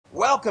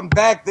Welcome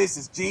back, this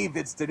is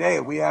Gvids. Today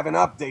we have an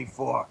update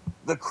for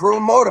the Crew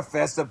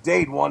Motorfest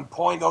Update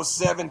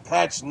 1.07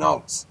 patch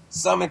notes.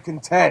 Summit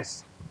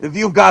contest. If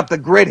you've got the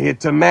grid hit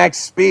to max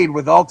speed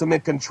with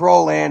ultimate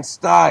control and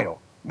style,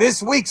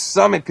 this week's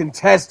Summit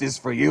contest is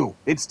for you.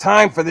 It's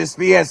time for this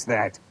VS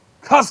that.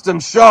 Custom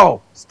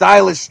show.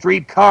 Stylish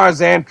street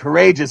cars and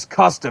courageous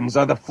customs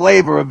are the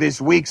flavor of this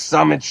week's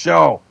Summit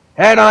show.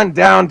 Head on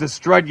down to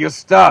strut your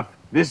stuff.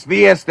 This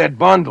VS that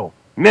bundle.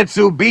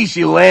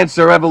 Mitsubishi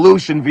Lancer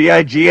Evolution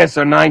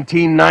VIGSR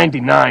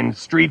 1999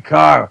 street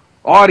car.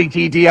 Audi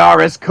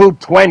TTRS Coupe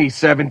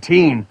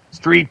 2017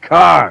 street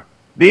car.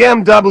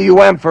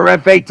 BMW M for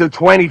F8 to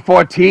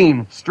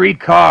 2014 street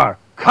car.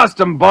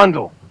 Custom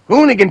bundle.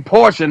 Hoonigan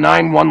Porsche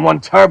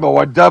 911 Turbo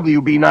or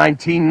WB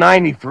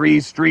 1993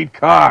 street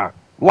car.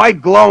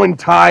 White glowing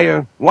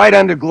tire, white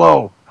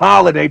underglow,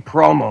 holiday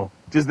promo.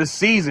 'Tis the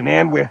season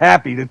and we're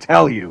happy to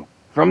tell you.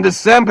 From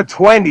December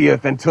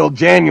 20th until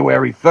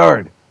January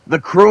 3rd, the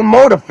Crew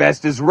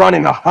Motorfest is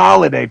running a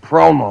holiday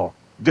promo.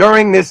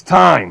 During this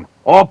time,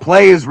 all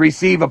players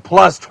receive a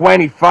plus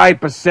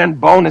 25%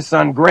 bonus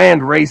on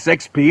Grand Race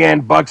XP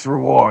and Bucks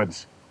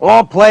rewards.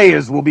 All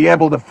players will be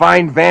able to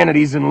find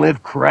vanities and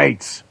live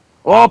crates.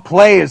 All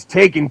players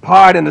taking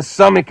part in the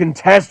Summit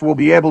contest will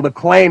be able to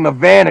claim a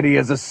vanity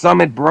as a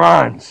Summit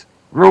Bronze.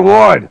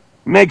 Reward.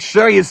 Make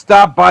sure you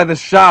stop by the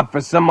shop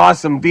for some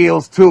awesome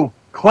deals too.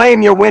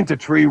 Claim your Winter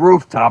Tree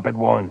rooftop at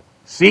one.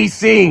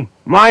 CC,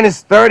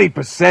 minus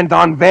 30%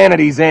 on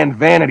vanities and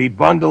vanity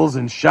bundles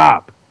and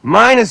shop.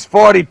 Minus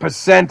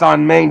 40%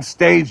 on main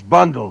stage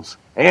bundles.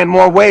 And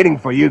more waiting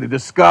for you to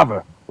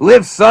discover.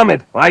 Live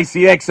Summit,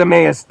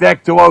 ICXMAS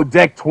Deck 2O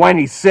Deck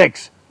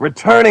 26.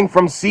 Returning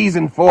from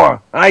Season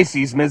 4,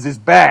 Icy's Miz is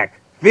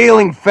back.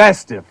 Feeling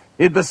festive.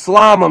 Hit the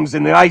slaloms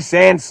in the ice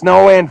and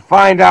snow and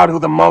find out who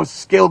the most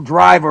skilled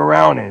driver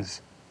around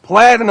is.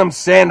 Platinum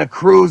Santa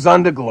Cruz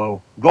Underglow.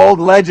 Gold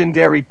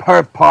Legendary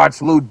Perf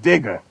Parts Loot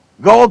Digger.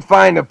 Gold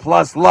Finder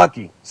Plus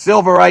Lucky.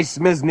 Silver Ice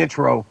Miz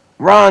Nitro.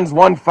 Bronze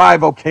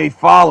 150K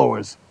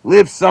followers.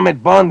 Live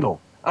Summit Bundle.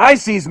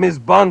 Icy's Miz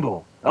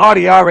Bundle.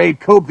 Audi R8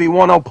 Coupe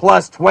V10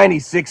 Plus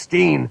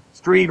 2016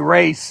 Street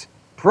Race.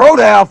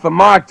 Proto Alpha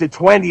Mark to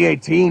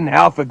 2018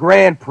 Alpha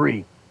Grand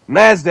Prix.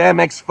 Mazda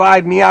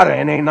MX-5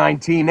 Miata NA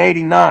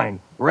 1989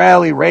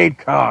 Rally Raid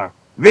Car.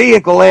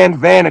 Vehicle and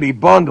vanity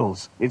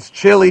bundles. It's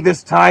chilly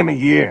this time of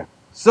year.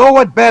 So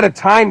what better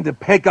time to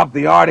pick up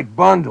the Arctic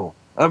Bundle?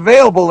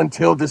 Available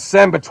until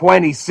December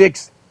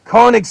 26th.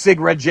 Koenigsegg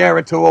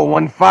Regera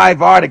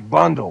 2015 Arctic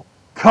Bundle.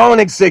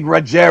 Koenigsegg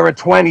Regera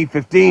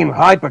 2015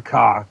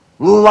 Hypercar.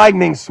 Blue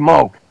Lightning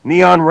Smoke.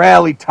 Neon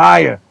Rally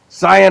Tire.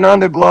 Cyan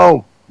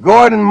Underglow.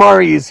 Gordon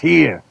Murray is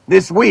here.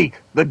 This week,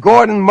 the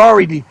Gordon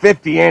Murray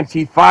D50 and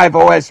T5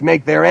 OS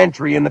make their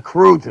entry in the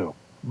Crew 2.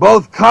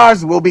 Both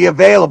cars will be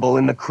available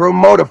in the Crew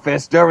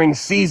Motorfest during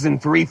Season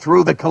 3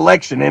 through the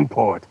collection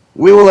import.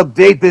 We will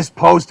update this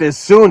post as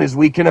soon as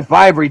we can if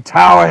Ivory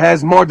Tower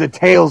has more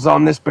details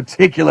on this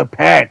particular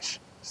patch.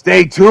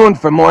 Stay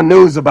tuned for more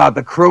news about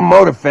the Crew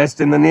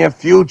Motorfest in the near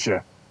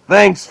future.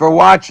 Thanks for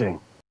watching.